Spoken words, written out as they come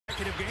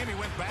consecutive game. He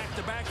went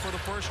back-to-back for the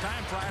first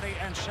time Friday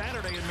and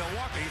Saturday in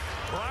Milwaukee.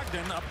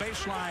 Brogdon, a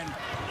baseline.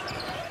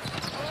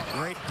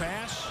 Great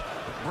pass.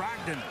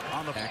 Brogdon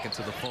on the back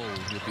into the fold.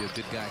 He'll be a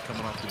good guy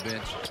coming off the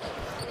bench.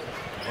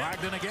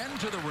 Brogdon again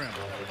to the rim.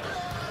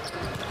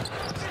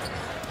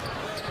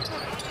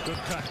 Good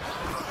cut.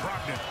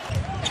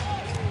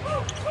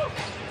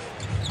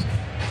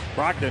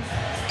 Brogdon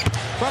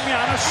from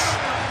Giannis.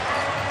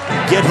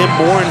 Get him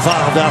more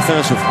involved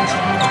offensively.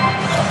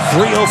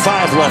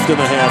 3:05 left in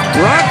the half.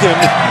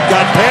 Brogdon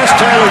got past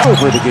Tyler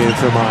over the game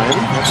for Miami.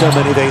 That's how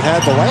many they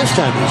had the last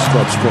time he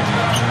stretched it.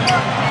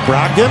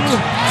 Brogdon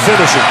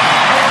finishing.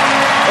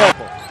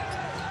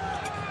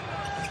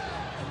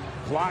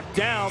 Blocked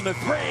down the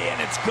three, and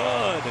it's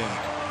good.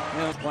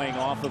 And playing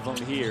off of him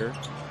here.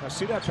 Now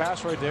see that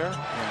pass right there?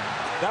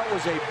 Yeah. That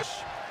was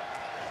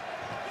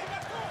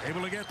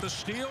able to get the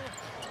steal.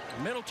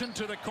 Middleton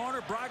to the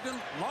corner.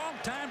 Brogdon, long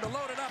time to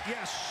load it up.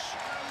 Yes.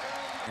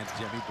 And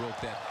Jimmy broke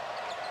that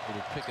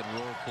little pick and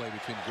roll play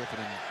between Griffin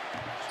and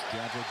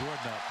DeAndre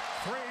Jordan up.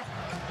 Three.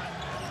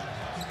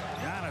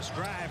 Giannis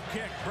drive,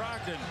 kick,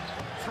 Brogdon,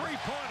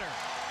 three-pointer.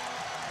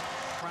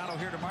 Toronto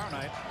here tomorrow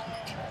night.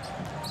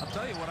 I'll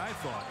tell you what I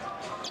thought.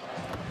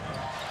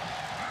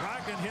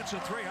 Brogdon hits a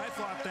three. I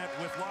thought that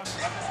with loss.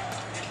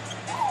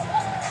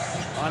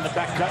 On the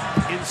back cut,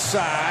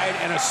 inside,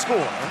 and a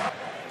score.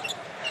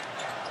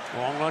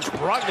 Long lunge,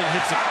 Brogdon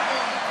hits it.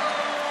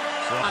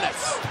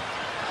 Giannis.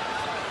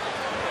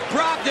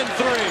 Brogdon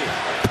three.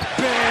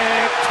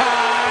 Big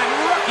time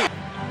rookie.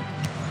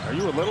 Are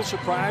you a little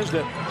surprised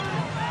that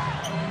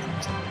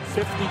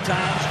 50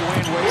 times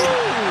Dwayne Wade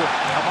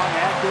among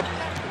active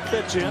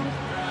fits in? Oh,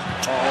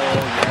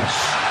 yes.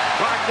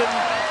 Brogdon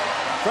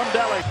from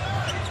Delhi.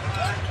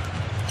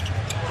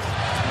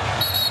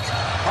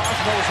 Haas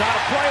knows how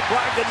to play.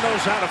 Brogdon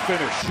knows how to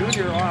finish.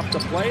 Junior off the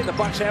play. The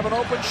Bucks have an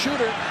open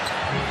shooter.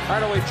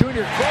 Hardaway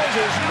Jr.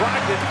 closes.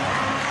 Brogdon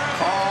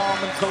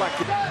calm and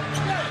collected.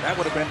 That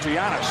would have been to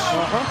Giannis.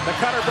 The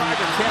cutter,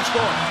 Brogdon can't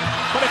score.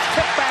 But it's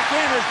kicked back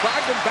in as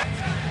Brogdon back.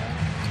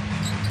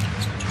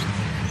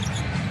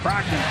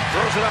 Brogdon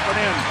throws it up and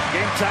in.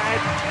 Game tied.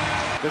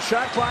 The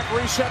shot clock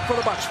reset for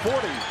the Bucks.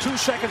 42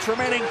 seconds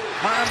remaining.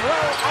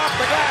 Monroe off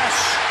the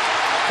glass.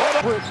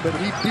 but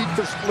he beat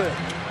the split.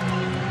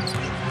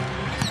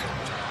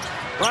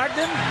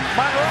 Brogdon,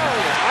 Monroe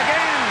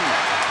again.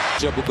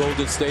 Double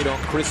Golden State on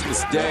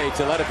Christmas Day.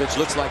 Teletovic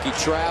looks like he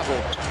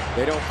traveled.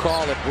 They don't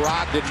call it.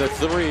 Brogdon the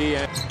three.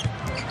 And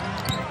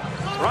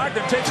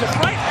Brogdon takes it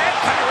right at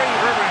Kyrie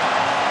Irving.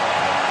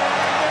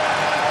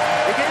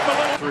 He gave him a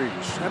little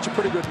threes. That's a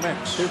pretty good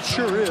mix. It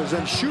sure is,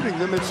 and shooting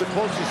them, it's the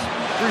closest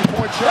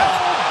three-point shot.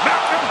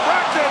 Malcolm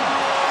Brogdon.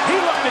 He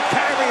looked at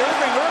Kyrie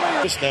Irving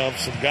earlier. Just now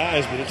some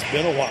guys, but it's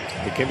been a while.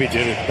 McKinney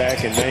did it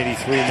back in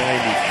 93,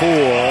 94,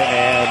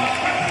 and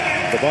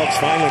the Bucks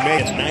finally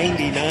made it.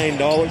 $99,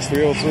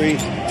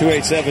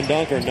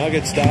 303-287-DUNK or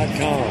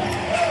Nuggets.com.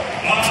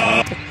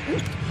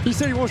 He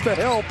said he wants to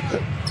help.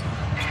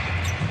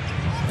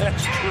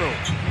 That's true.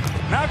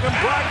 Malcolm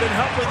Brogdon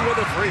helping with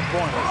a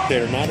three-pointer.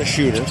 They're not a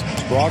shooter.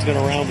 Brogdon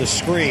around the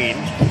screen.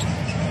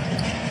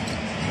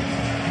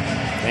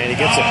 And he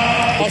gets it.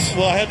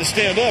 Well, I had to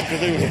stand up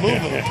because they was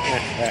moving.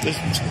 This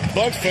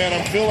Bucks fan,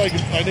 I feel like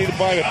I need to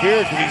buy him a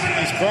beer because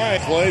he's crying.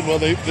 Played well.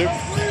 They're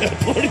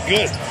pretty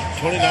good.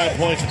 29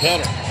 points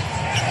better.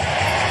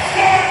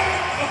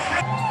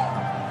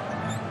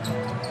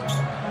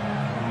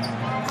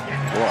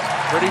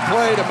 Pretty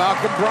play to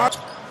Malcolm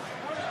Brogdon.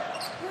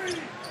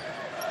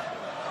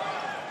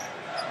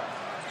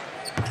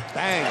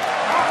 Bang.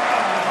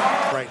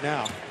 Right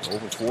now.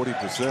 Over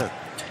 40%.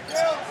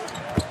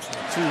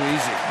 Too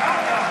easy.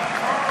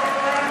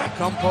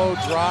 Kumpo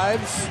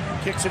drives,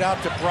 kicks it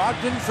out to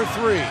Brogdon for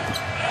three.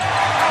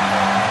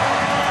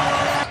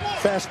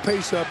 Fast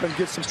pace up and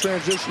get some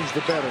transitions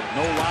to better.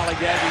 No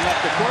lollygagging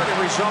up the court. It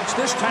results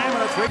this time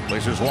in a three.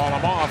 Blazers wall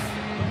him off.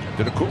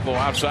 To the Kupo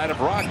outside of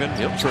Brogdon.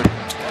 He'll trick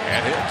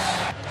and hits.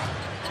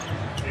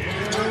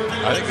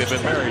 I think they've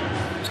been married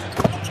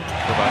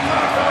for about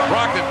 25.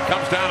 Brogdon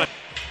comes down.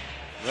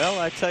 Well,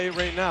 I tell you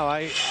right now,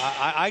 I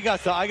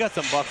got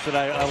some Bucks that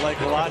I like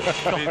a lot.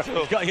 Me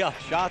too. Yeah,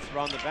 shots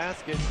around the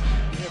basket.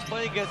 When you're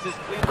playing against this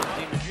Cleveland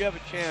team, if you have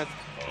a chance,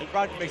 and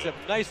Brogdon makes a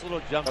nice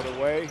little jump Other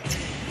way.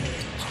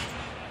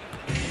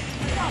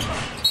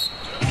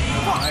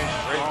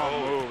 Great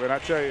move, and I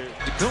tell you,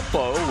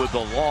 Kumpo with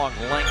the long,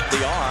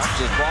 lengthy arms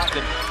as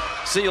Brogdon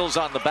seals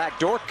on the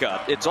backdoor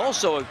cut. It's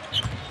also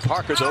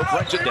Parker, though,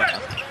 brings it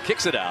down,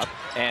 kicks it out,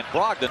 and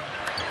Brogdon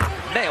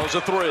nails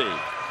a three.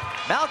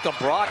 Malcolm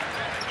Brogdon.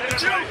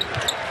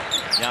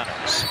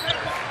 Giannis.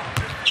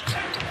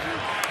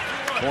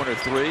 Corner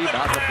three,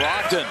 Malcolm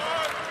Brogdon.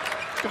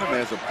 Look at him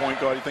as a point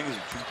guard. You think he's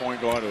a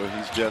two-point guard or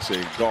he's just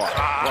a guard?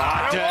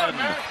 Brogdon.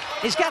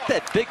 He's got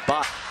that big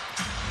body.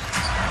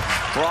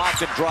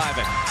 Brogdon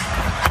driving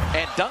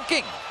and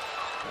dunking.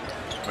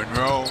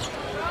 Monroe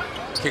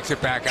kicks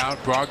it back out.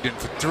 Brogdon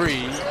for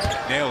three.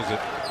 Nails it.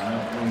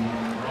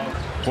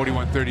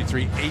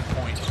 41-33,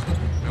 8-point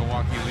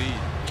Milwaukee lead.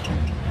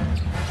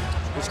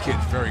 This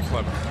kid's very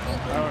clever.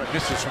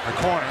 Misses from the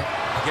corner,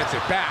 gets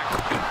it back,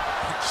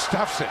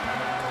 stuffs it.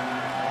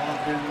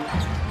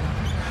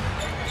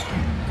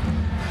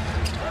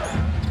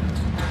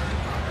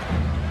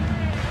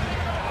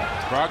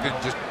 Brogdon.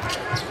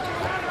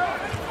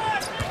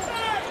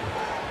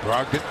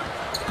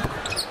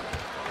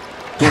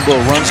 Kumbo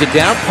runs it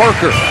down.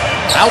 Parker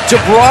out to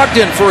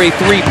Brogdon for a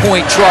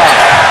three-point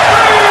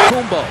try.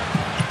 Kumbo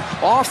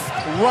off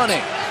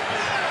running.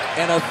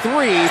 And a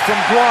three from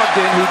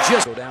Brogdon, who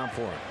just go down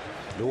for him.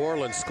 New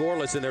Orleans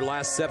scoreless in their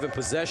last 7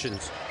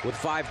 possessions with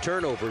 5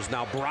 turnovers.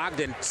 Now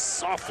Brogdon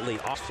softly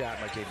off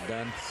shot like they've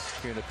done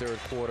here in the third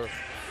quarter.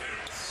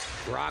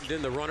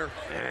 Brogdon, the runner,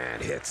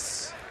 and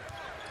hits.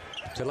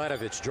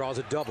 Teletovic draws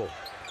a double.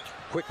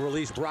 Quick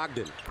release,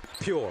 Brogdon.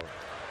 Pure.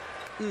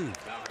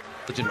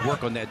 Didn't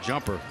work on that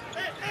jumper.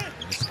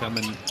 It's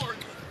coming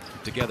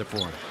together for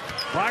him.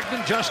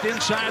 Brogdon just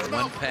inside.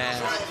 One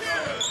pass.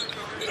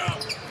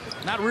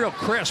 Not real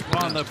crisp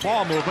on the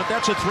ball movement.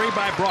 That's a 3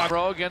 by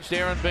Brogdon against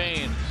Aaron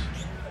Baines.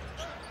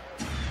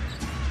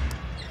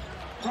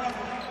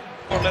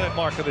 4-minute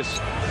mark of this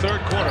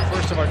third quarter.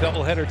 First of our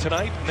doubleheader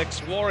tonight.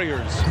 Knicks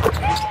Warriors.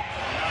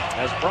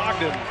 As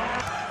Brogdon.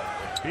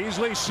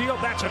 Beasley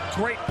sealed. That's a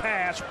great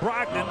pass.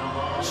 Brogdon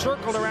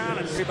circled around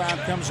and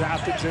rebound comes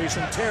out to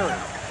Jason Terry.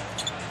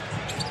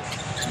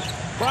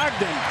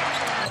 Brogdon.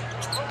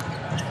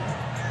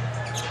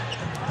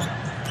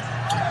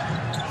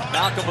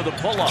 Malcolm with a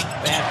pull-up,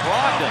 and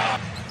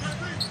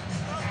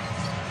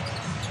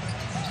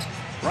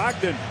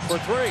Brogdon for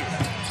 3.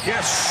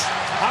 Yes,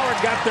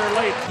 Howard got there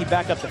late. He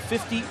back up to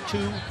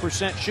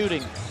 52%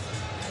 shooting.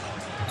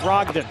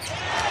 Brogdon,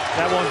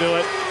 that won't do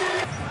it.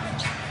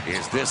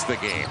 Is this the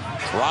game?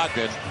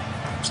 Brogdon,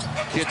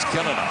 kid's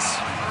killing us.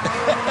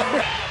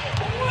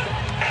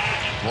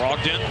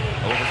 Brogdon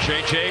over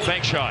JJ,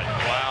 bank shot.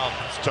 Wow,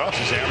 it's tough.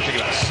 He's averaging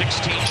about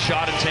 16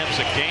 shot attempts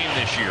a game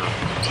this year.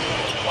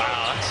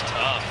 Wow, that's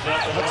tough.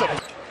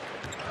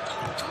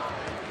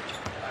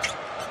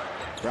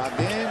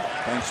 Brogdon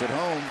banks it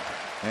home,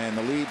 and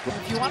the lead.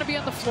 If you want to be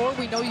on the floor,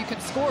 we know you can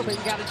score, but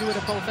you got to do it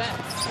at both ends.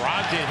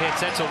 Brogdon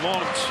hits. That's a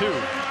long 2.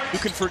 You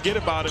can forget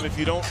about him if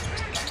you don't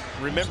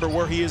remember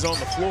where he is on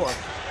the floor.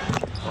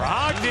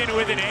 Brogdon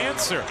with an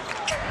answer.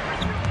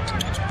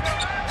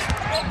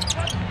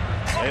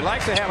 They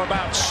like to have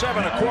about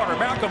 7 a quarter.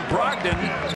 Malcolm Brogdon